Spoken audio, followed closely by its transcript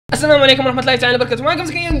Assalamu alaikum warahmatullahi ta'ala wabarakatuh.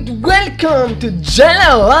 Welcome to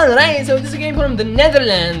Jello. Alright, so this is a game from the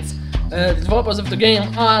Netherlands. The developers of the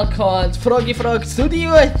game are called Froggy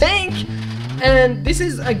Studio, I think. And this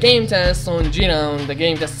is a game test on G.Round, the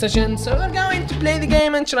game test session. So we're going to play the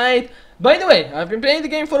game and try it. By the way, I've been playing the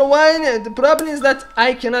game for a while. The problem is that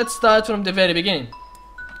I cannot start from the very beginning.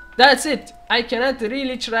 That's it. I cannot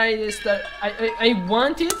really try this. I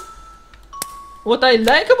want it. What I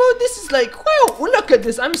like about this is like, wow, look at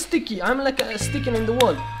this. I'm sticky. I'm like sticking in the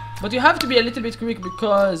wall. But you have to be a little bit quick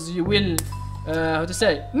because you will, how to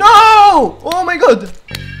say? No! Oh my god!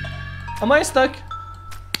 Am I stuck?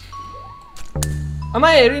 Am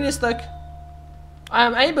I really stuck?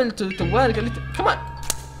 I'm able to work a little. Come on.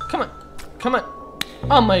 Come on. Come on.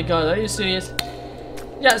 Oh my god, are you serious?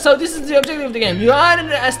 Yeah, so this is the objective of the game. You are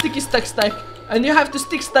a sticky stuck. And you have to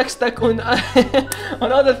stick stuck on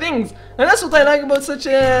on other things, and that's what I like about such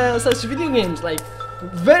video games. Like,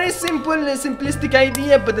 very simple, simplistic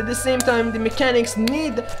idea, but at the same time the mechanics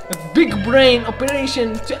need a big brain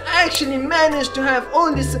operation to actually manage to have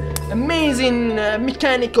all this amazing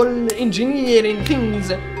mechanical engineering things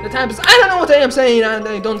that happens. I don't know what I am saying, and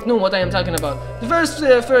I don't know what I am talking about. The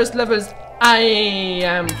first levels, I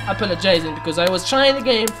am apologizing because I was trying the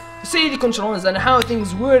game to see the controls and how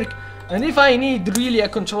things work. And if I need really a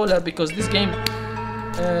controller, because this game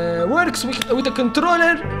works with a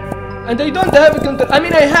controller, and I don't have a controller. I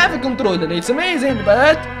mean, I have a controller, it's amazing,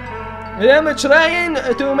 but I am trying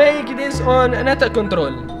to make this on not a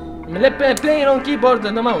controller. I'm playing on keyboard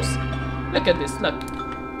and the mouse. Look at this, look.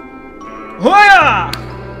 Hoya!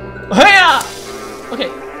 Hoya!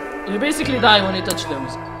 Okay, you basically die when you touch them.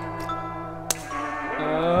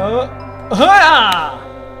 Hoya!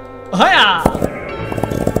 Hoya!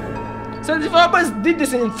 So the developers did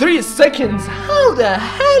this in 3 seconds. How the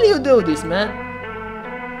hell you do this, man?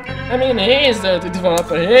 I mean, he is the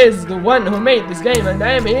developer. He is the one who made this game, and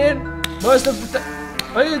I am here most of the time.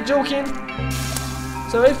 Are you joking?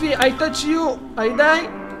 So if I touch you, I die.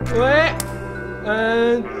 Wait.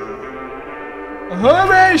 And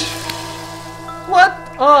Homish! What?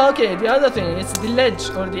 Oh, okay. The other thing, it's the ledge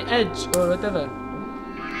or the edge or whatever.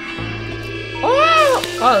 Oh,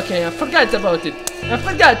 okay. I forgot about it. I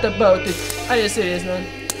forgot about it. Are you serious, man?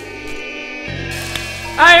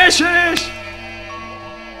 Are you serious?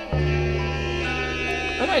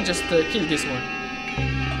 I might just kill this one.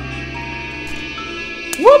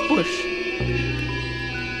 Whoop push.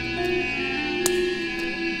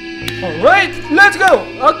 Alright, let's go.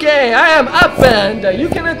 Okay, I am up, and you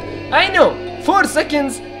cannot. I know. 4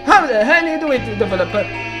 seconds. How the hell you do it, developer?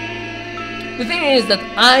 The thing is that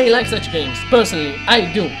I like such games. Personally, I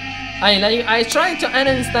do. I tried to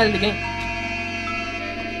uninstall the game.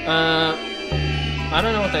 I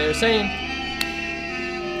don't know what you're saying.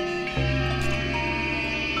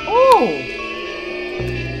 Oh!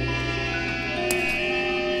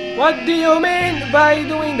 What do you mean by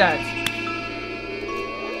doing that?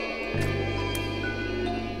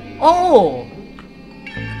 Oh!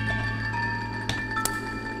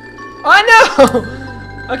 Oh no!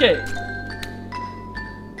 Okay.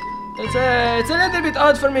 It's a little bit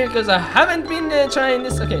odd for me because I haven't been trying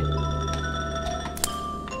this. Okay.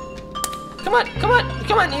 Come on,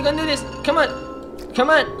 you can do this. Come on.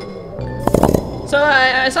 So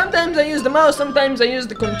sometimes I use the mouse, sometimes I use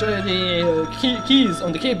the keys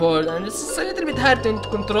on the keyboard, and it's a little bit hard to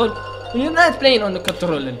control when you're not playing on the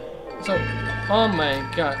controller. So, oh my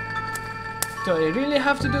god. Do I really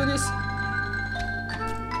have to do this?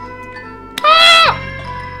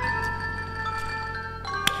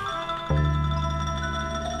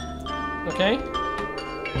 Okay.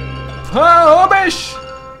 Oh, bish!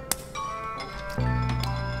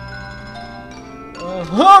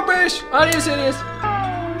 Oh, bish! Are you serious?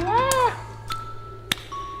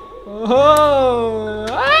 Oh!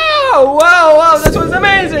 Wow! That was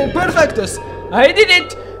amazing! Perfectus! I did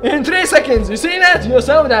it in 3 seconds. You see that? You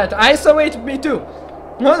saw that? I saw it. Me too.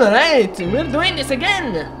 Alright, we're doing this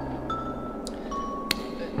again.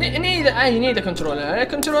 I need a controller. A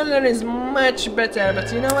controller is much better,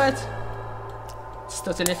 but you know what? It's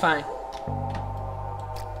totally fine.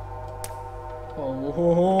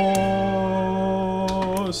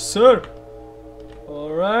 Oh, sir.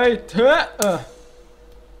 Alright.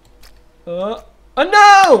 Oh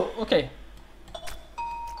no! Okay.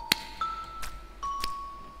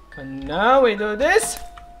 And now we do this.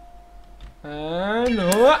 And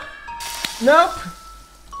nope.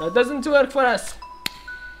 That doesn't work for us.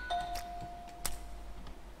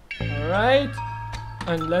 Alright.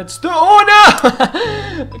 And let's do. Oh no!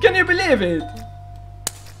 Can you believe it?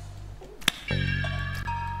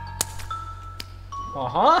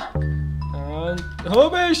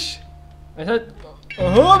 Hobish! I said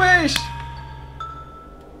hobish!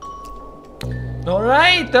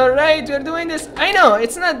 Alright, we're doing this. I know,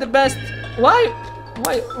 it's not the best. Why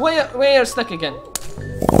you're stuck again?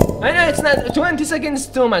 I know it's not 20 seconds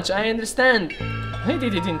too much, I understand. I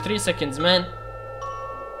did it in 3 seconds, man.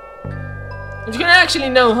 You can actually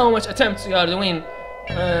know how much attempts you are doing,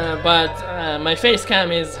 but my face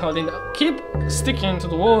cam is holding. Keep sticking to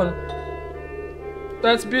the wall.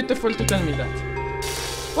 That's beautiful to tell me that.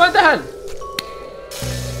 What the hell?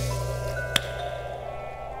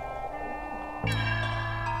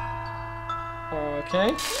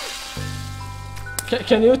 Okay.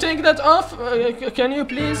 Can you take that off? Can you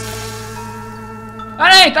please?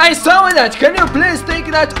 Alright, I saw that. Can you please take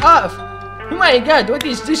that off? Oh my god, what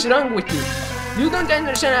is this wrong with you? You don't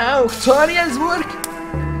understand how tutorials work?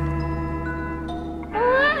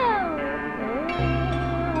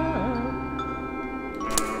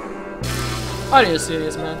 Are you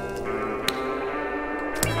serious, man?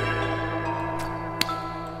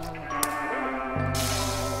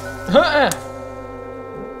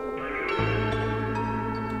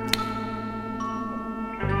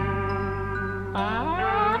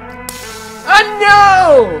 Oh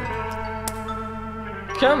no!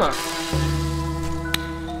 Come on.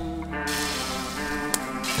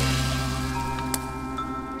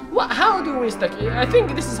 What? How do we stuck? I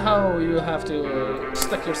think this is how you have to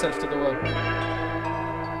stuck yourself to the wall.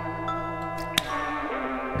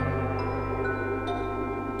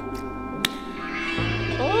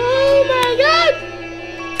 Oh my god!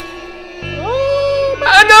 Oh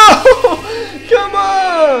my no! Come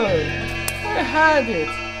on! I had it.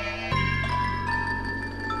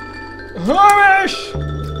 Hamish!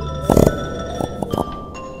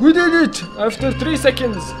 We did it after 3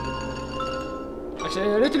 seconds.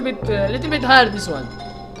 Actually, a little bit hard this one.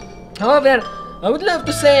 However, I would love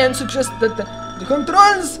to say and suggest that the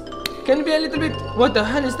controls can be a little bit. What the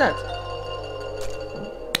hell is that?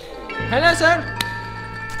 Hello, sir.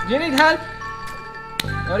 Do you need help?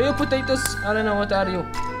 Are you potatoes? I don't know. What are you?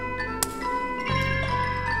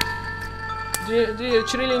 Do you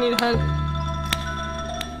really need help?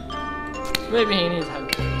 Maybe he needs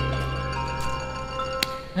help.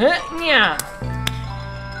 Yeah.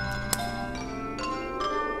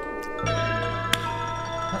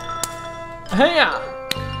 Hey.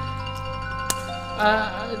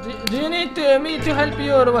 Do you need me to help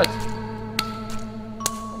you or what?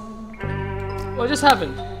 What just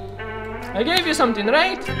happened? I gave you something,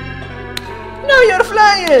 right? No, you're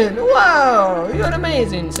flying! Wow, you're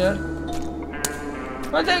amazing, sir.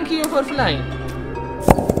 Well, thank you for flying.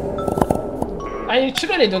 I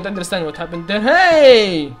truly don't understand what happened there.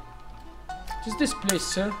 Hey! What's this place,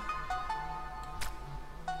 sir?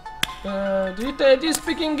 Do you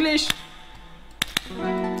speak English?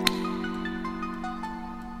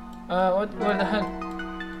 What the hell?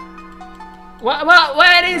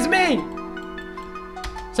 Where is me?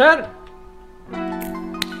 Sir?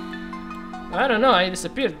 I don't know, I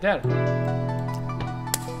disappeared there.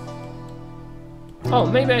 Oh,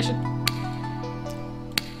 maybe I should...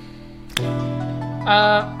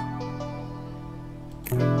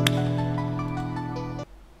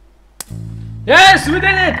 Yes, we did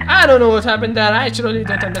it! I don't know what happened there. I truly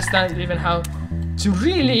don't understand even how to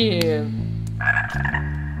really...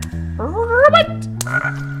 Robot!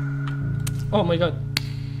 Oh my god.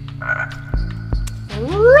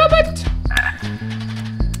 Robot!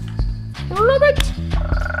 Robot!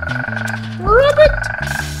 Robot!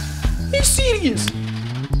 Are you serious?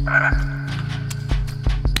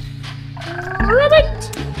 Robot!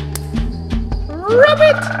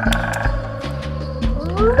 Robot!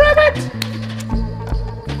 Robot!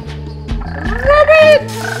 Robot!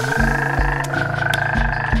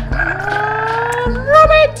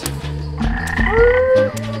 Robot!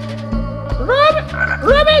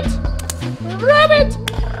 Rabbit! Rabbit!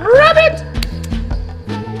 Rabbit!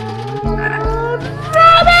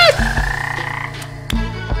 Rabbit!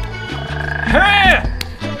 Hey!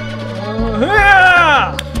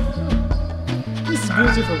 Yeah! This is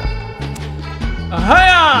beautiful.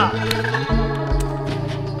 Hiya!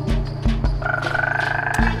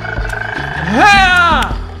 Hiya!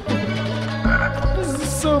 This is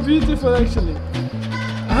so beautiful, actually.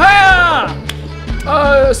 Hiya!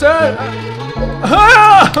 Sir.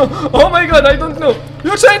 Oh my god, I don't know.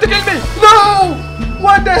 You're trying to kill me! No!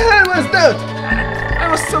 What the hell was that? I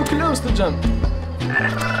was so close to jump.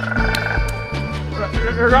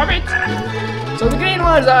 Rabbit! So the green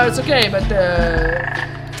ones are it's okay, but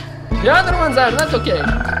the other ones are not okay.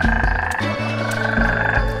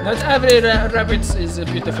 Not every rabbit is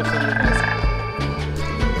beautiful for you guys.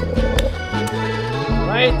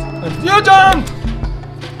 Right? And you jump!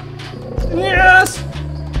 Yes!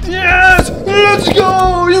 Yes! Let's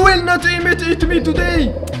go! You will not imitate me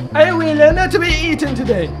today! I will not be eaten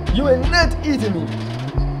today! You will not eat me!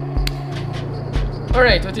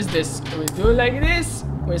 Alright, what is this? We do like this.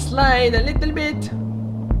 We slide a little bit.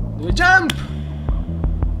 We jump.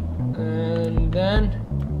 And then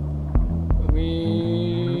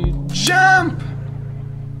we jump.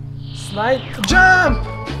 Slide, jump.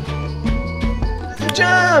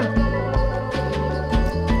 Jump.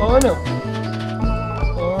 Oh no.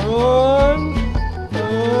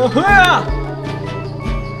 Oh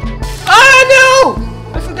no!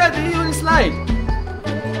 I forgot that you will slide.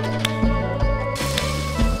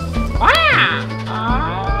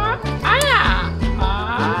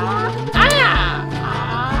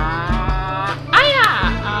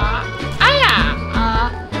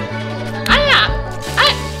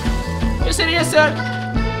 You serious, sir?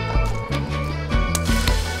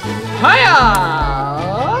 Hiya!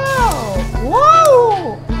 Oh!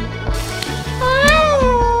 Whoa!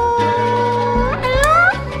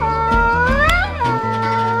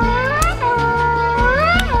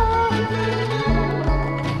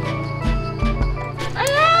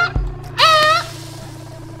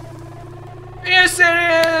 Are you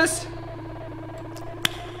serious?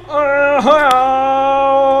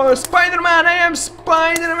 Oh, Spider-Man! I am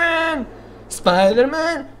Spider-Man!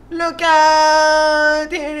 Spider-Man! Look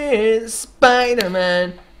out! Here is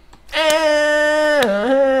Spider-Man!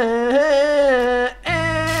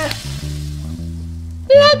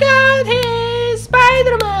 Look out! Here's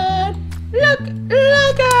Spider-Man! Look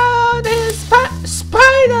out! Here's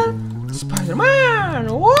Spider-Man!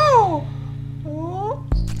 Whoa!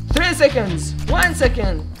 3 seconds! 1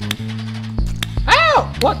 second!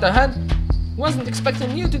 Ow! What the hell? Wasn't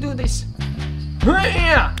expecting you to do this.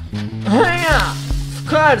 Hiya! Hiya! Of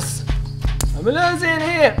course! I'm losing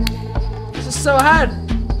here! This is so hard!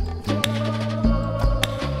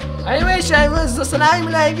 I wish I was a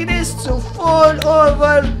slime like this to fall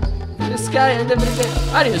over the sky and everything.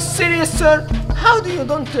 Are you serious, sir? How do you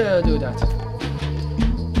don't do that?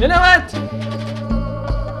 You know what?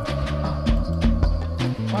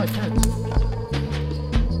 Oh, I can't.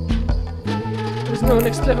 There's no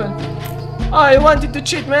next level. Oh, I wanted to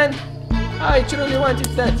cheat, man. I truly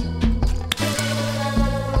wanted that.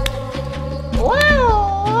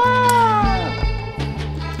 Wow!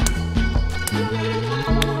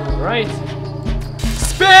 Right.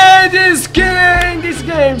 Speed is king in this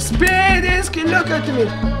game. Speed is king. Look at me.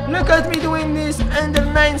 Look at me doing this under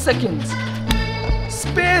 9 seconds.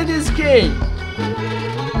 Speed is king.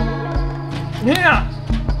 Yeah.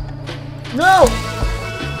 No.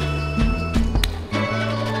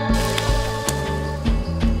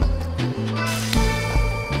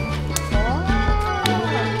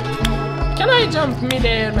 Can I jump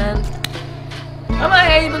mid-air, man? Am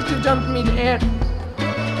I able to jump mid-air?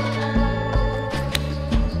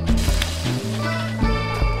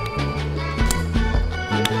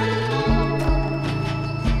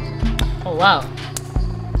 Oh wow.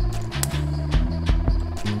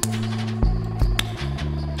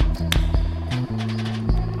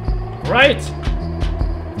 Right.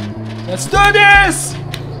 Let's do this!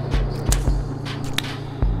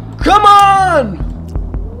 Come on!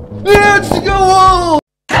 Let's go!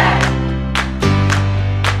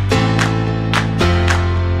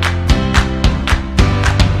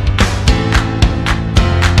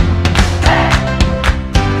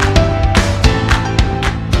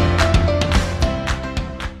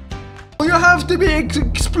 You have to be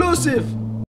explosive.